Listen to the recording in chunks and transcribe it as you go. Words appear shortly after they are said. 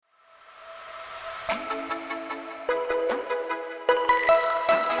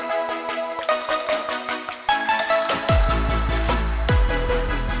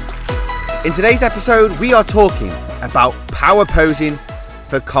In today's episode, we are talking about power posing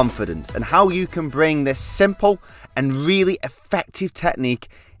for confidence and how you can bring this simple and really effective technique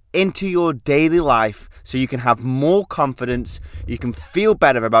into your daily life so you can have more confidence, you can feel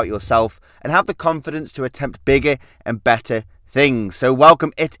better about yourself, and have the confidence to attempt bigger and better things. So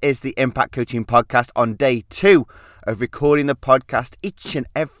welcome, it is the Impact Coaching Podcast on day 2 of recording the podcast each and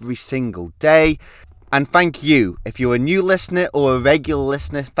every single day. And thank you, if you're a new listener or a regular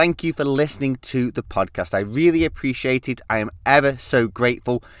listener, thank you for listening to the podcast. I really appreciate it. I am ever so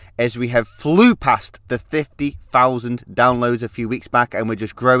grateful as we have flew past the 50,000 downloads a few weeks back and we're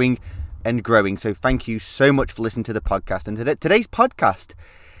just growing and growing. So thank you so much for listening to the podcast. And today's podcast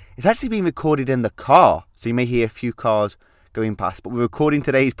is actually being recorded in the car. So you may hear a few cars going past, but we're recording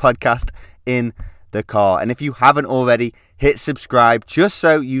today's podcast in the car. And if you haven't already, hit subscribe just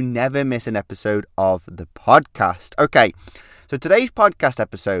so you never miss an episode of the podcast. Okay, so today's podcast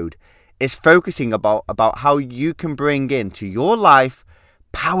episode is focusing about how you can bring into your life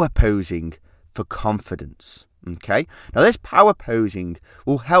power posing for confidence. Okay, now this power posing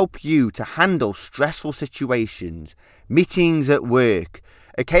will help you to handle stressful situations, meetings at work,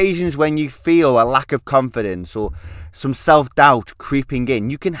 occasions when you feel a lack of confidence or some self-doubt creeping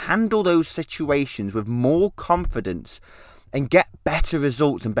in. You can handle those situations with more confidence and get better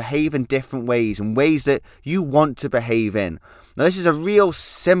results and behave in different ways and ways that you want to behave in. Now, this is a real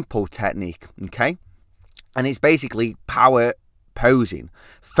simple technique, okay? And it's basically power posing,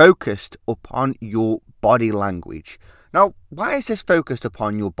 focused upon your body language. Now, why is this focused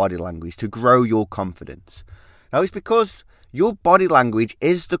upon your body language to grow your confidence? Now, it's because your body language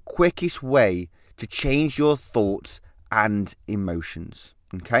is the quickest way to change your thoughts and emotions,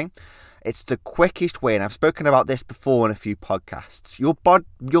 okay? It's the quickest way, and I've spoken about this before in a few podcasts. Your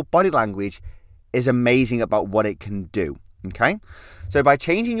body language is amazing about what it can do, okay? So by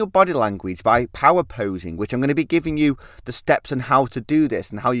changing your body language, by power posing, which I'm going to be giving you the steps on how to do this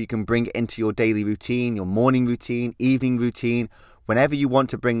and how you can bring it into your daily routine, your morning routine, evening routine, whenever you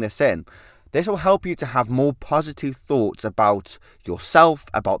want to bring this in. This will help you to have more positive thoughts about yourself,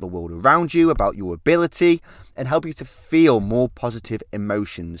 about the world around you, about your ability, and help you to feel more positive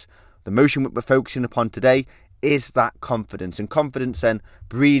emotions. The emotion we're focusing upon today is that confidence. And confidence then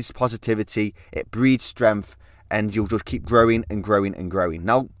breeds positivity, it breeds strength, and you'll just keep growing and growing and growing.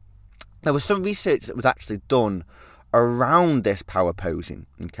 Now, there was some research that was actually done around this power posing,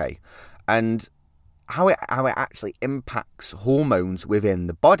 okay? And how it actually impacts hormones within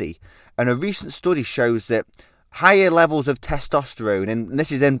the body. And a recent study shows that higher levels of testosterone, and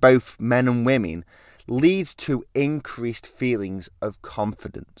this is in both men and women, leads to increased feelings of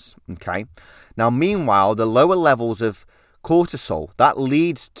confidence, okay? Now, meanwhile, the lower levels of cortisol, that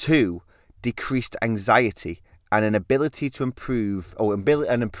leads to decreased anxiety and an ability to improve, or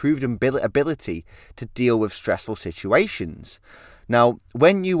an improved ability to deal with stressful situations. Now,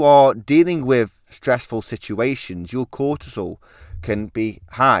 when you are dealing with stressful situations, your cortisol can be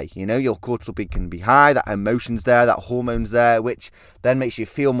high. You know, your cortisol can be high, that emotion's there, that hormone's there, which then makes you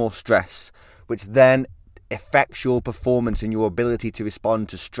feel more stress, which then affects your performance and your ability to respond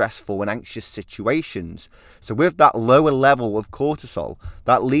to stressful and anxious situations. So with that lower level of cortisol,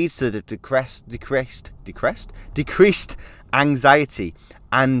 that leads to the decreased anxiety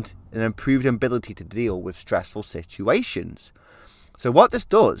and an improved ability to deal with stressful situations. So what this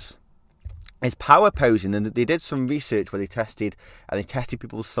does is power posing, and they did some research where they tested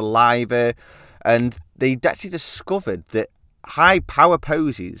people's saliva, and they actually discovered that high power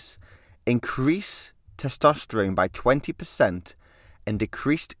poses increase testosterone by 20% and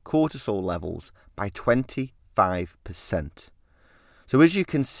decreased cortisol levels by 25%. So as you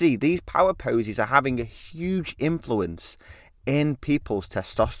can see, these power poses are having a huge influence in people's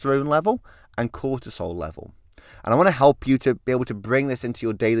testosterone level and cortisol level. And I want to help you to be able to bring this into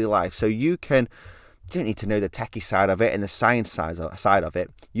your daily life so you don't need to know the techie side of it and the science side of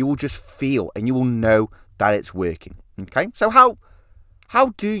it. You will just feel and you will know that it's working. Okay? So how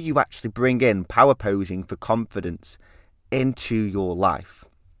do you actually bring in power posing for confidence into your life?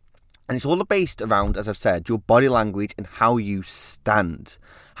 And it's all based around, as I've said, your body language and how you stand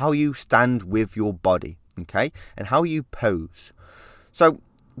with your body, okay? And how you pose. So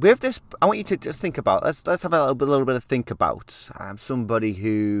with this, I want you to just think about, let's have a little bit of think about somebody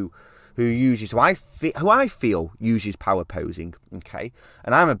who uses, who I feel uses power posing, okay?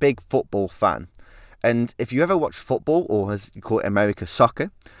 And I'm a big football fan. And if you ever watch football, or as you call it, American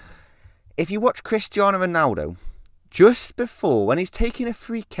soccer, if you watch Cristiano Ronaldo, just before, when he's taking a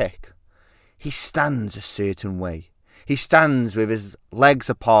free kick, he stands a certain way. He stands with his legs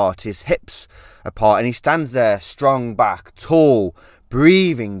apart, his hips apart, and he stands there strong back, tall,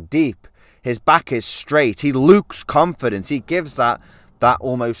 breathing deep. His back is straight. He looks confident. He gives that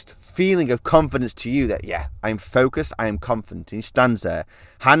almost feeling of confidence to you that, yeah, I'm focused, I am confident. And he stands there,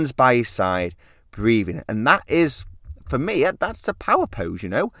 hands by his side, breathing. And that is, for me, that's a power pose, you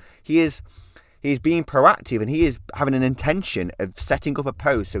know. He's being proactive, and he is having an intention of setting up a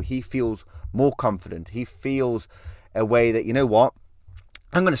pose so he feels more confident. He feels a way that, you know what,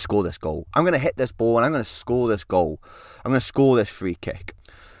 I'm going to score this goal. I'm going to hit this ball and I'm going to score this goal. I'm going to score this free kick.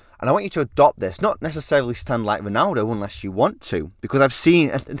 And I want you to adopt this, not necessarily stand like Ronaldo unless you want to, because I've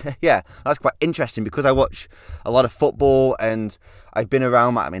seen, yeah, that's quite interesting, because I watch a lot of football and I've been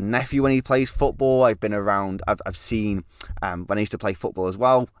around my nephew when he plays football. I've been around, I've seen, when I used to play football as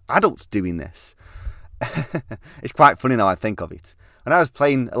well, adults doing this. It's quite funny now I think of it. When I was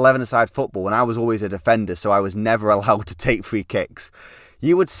playing 11-a-side football, and I was always a defender, so I was never allowed to take free kicks,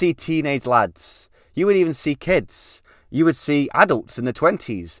 you would see teenage lads, you would even see kids, you would see adults in the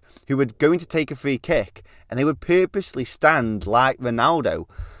 20s who were going to take a free kick, and they would purposely stand like Ronaldo,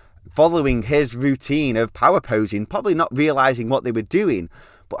 following his routine of power posing, probably not realising what they were doing,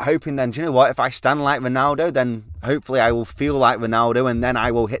 but hoping then, do you know what, if I stand like Ronaldo, then hopefully I will feel like Ronaldo, and then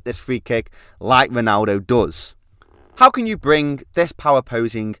I will hit this free kick like Ronaldo does. How can you bring this power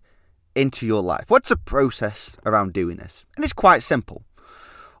posing into your life? What's the process around doing this? And it's quite simple.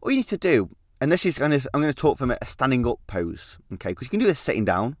 All you need to do, and this is I'm going to talk from a standing up pose, okay? Because you can do this sitting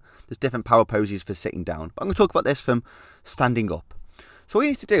down. There's different power poses for sitting down. But I'm going to talk about this from standing up. So all you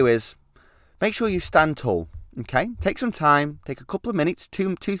need to do is make sure you stand tall, okay? Take some time, take a couple of minutes,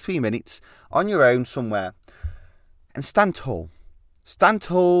 3 minutes on your own somewhere, and stand tall. Stand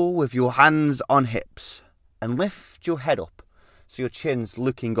tall with your hands on hips and lift your head up so your chin's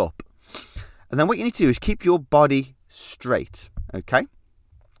looking up. And then what you need to do is keep your body straight, okay?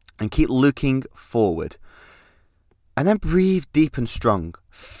 And keep looking forward. And then breathe deep and strong.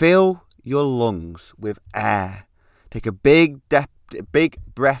 Fill your lungs with air. Take a big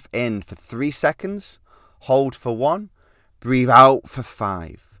breath in for 3 seconds. Hold for 1. Breathe out for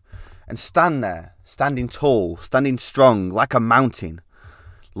 5. And stand there, standing tall, standing strong like a mountain.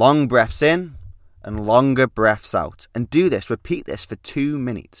 Long breaths in and longer breaths out. And do this, repeat this for 2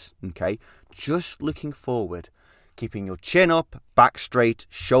 minutes, okay? Just looking forward. Keeping your chin up, back straight,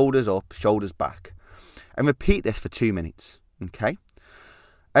 shoulders up, shoulders back. And repeat this for 2 minutes, okay?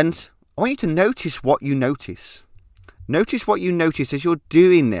 And I want you to notice what you notice. Notice what you notice as you're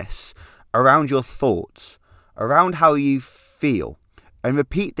doing this around your thoughts, around how you feel. And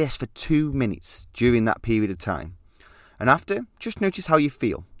repeat this for 2 minutes during that period of time. And after, just notice how you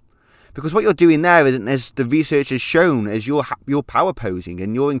feel. Because what you're doing there, as the research has shown, is you're power posing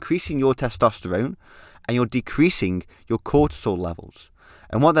and you're increasing your testosterone, and you're decreasing your cortisol levels.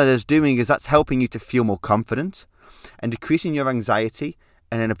 And what that is doing is that's helping you to feel more confident and decreasing your anxiety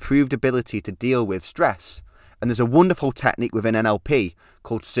and an improved ability to deal with stress. And there's a wonderful technique within NLP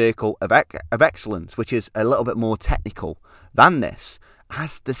called Circle of Excellence, which is a little bit more technical than this. It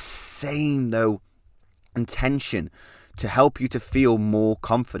has the same, though, intention to help you to feel more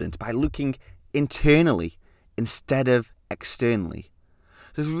confident by looking internally instead of externally.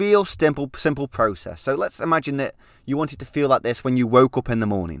 It's a real simple process. So let's imagine that you wanted to feel like this when you woke up in the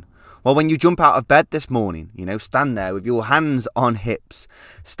morning. Well, when you jump out of bed this morning, stand there with your hands on hips.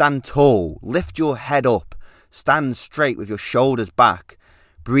 Stand tall. Lift your head up. Stand straight with your shoulders back.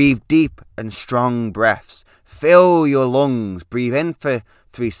 Breathe deep and strong breaths. Fill your lungs. Breathe in for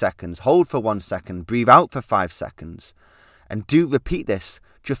 3 seconds. Hold for 1 second. Breathe out for 5 seconds. And repeat this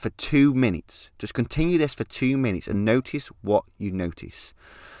just for 2 minutes. Just continue this for 2 minutes and notice what you notice.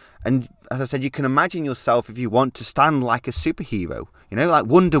 And as I said, you can imagine yourself, if you want, to stand like a superhero, like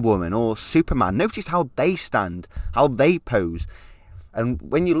Wonder Woman or Superman. Notice how they stand, how they pose. And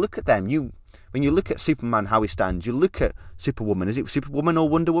when you look at them, when you look at Superman, how he stands, you look at Superwoman. Is it Superwoman or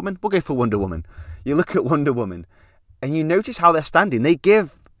Wonder Woman? We'll go for Wonder Woman. You look at Wonder Woman and you notice how they're standing. They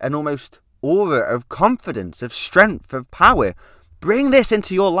give an almost aura of confidence, of strength, of power. Bring this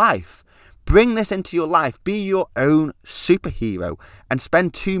into your life. Bring this into your life. Be your own superhero and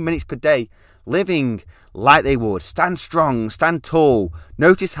spend 2 minutes per day living like they would. Stand strong, stand tall.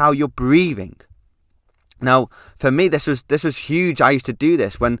 Notice how you're breathing. Now, for me, this was huge. I used to do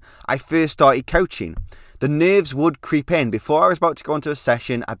this when I first started coaching. The nerves would creep in. Before I was about to go into a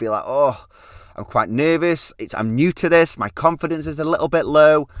session, I'd be like, oh, I'm quite nervous. I'm new to this. My confidence is a little bit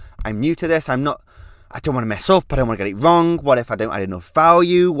low. I'm new to this. I don't want to mess up. I don't want to get it wrong. What if I don't add enough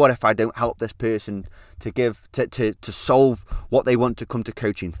value? What if I don't help this person to solve what they want to come to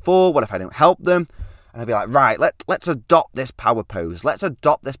coaching for? What if I don't help them? And I'd be like, right, let's adopt this power pose. Let's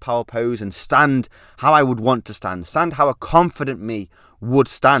adopt this power pose and stand how I would want to stand. Stand how a confident me would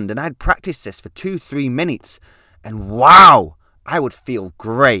stand. And I'd practice this for 2-3 minutes. And wow, I would feel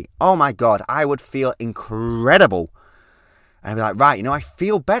great. Oh my God, I would feel incredible. And I'd be like, right, I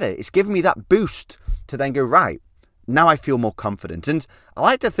feel better. It's giving me that boost to then go, right, now I feel more confident. And I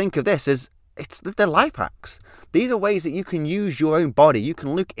like to think of this as they're life hacks. These are ways that you can use your own body. You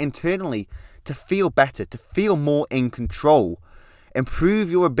can look internally to feel better, to feel more in control, improve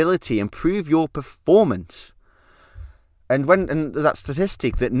your ability, improve your performance. And that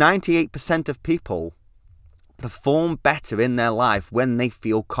statistic that 98% of people perform better in their life when they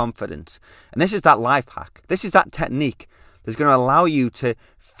feel confident. And this is that life hack. This is that technique that's going to allow you to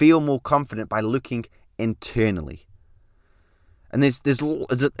feel more confident by looking internally. And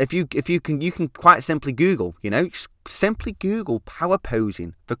if you can quite simply Google, simply Google power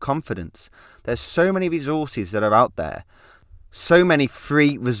posing for confidence. There's so many resources that are out there, so many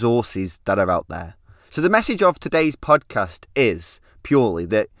free resources that are out there. So the message of today's podcast is purely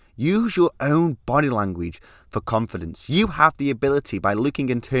that use your own body language for confidence. You have the ability by looking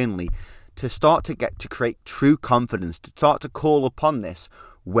internally to start to get to create true confidence, to start to call upon this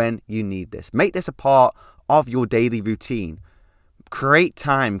when you need this. Make this a part of your daily routine. Create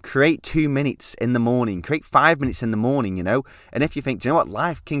time, create 2 minutes in the morning, create 5 minutes in the morning, And if you think, do you know what,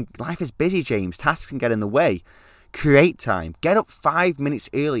 life is busy, James, tasks can get in the way. Create time. Get up 5 minutes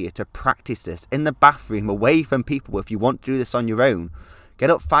earlier to practice this in the bathroom, away from people if you want to do this on your own. Get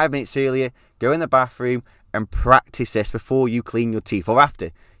up 5 minutes earlier, go in the bathroom and practice this before you clean your teeth or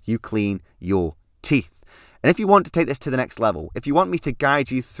after you clean your teeth. And if you want to take this to the next level, if you want me to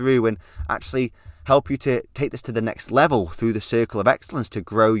guide you through and actually help you to take this to the next level through the circle of excellence to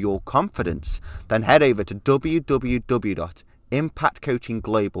grow your confidence, then head over to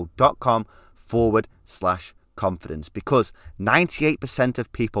www.impactcoachingglobal.com/confidence, because 98%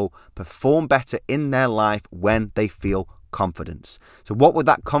 of people perform better in their life when they feel confidence. So what would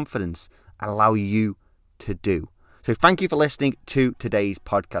that confidence allow you to do? So thank you for listening to today's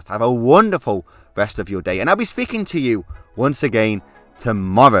podcast. Have a wonderful rest of your day, and I'll be speaking to you once again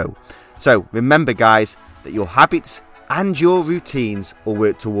tomorrow. So remember, guys, that your habits and your routines will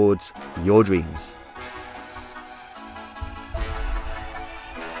work towards your dreams.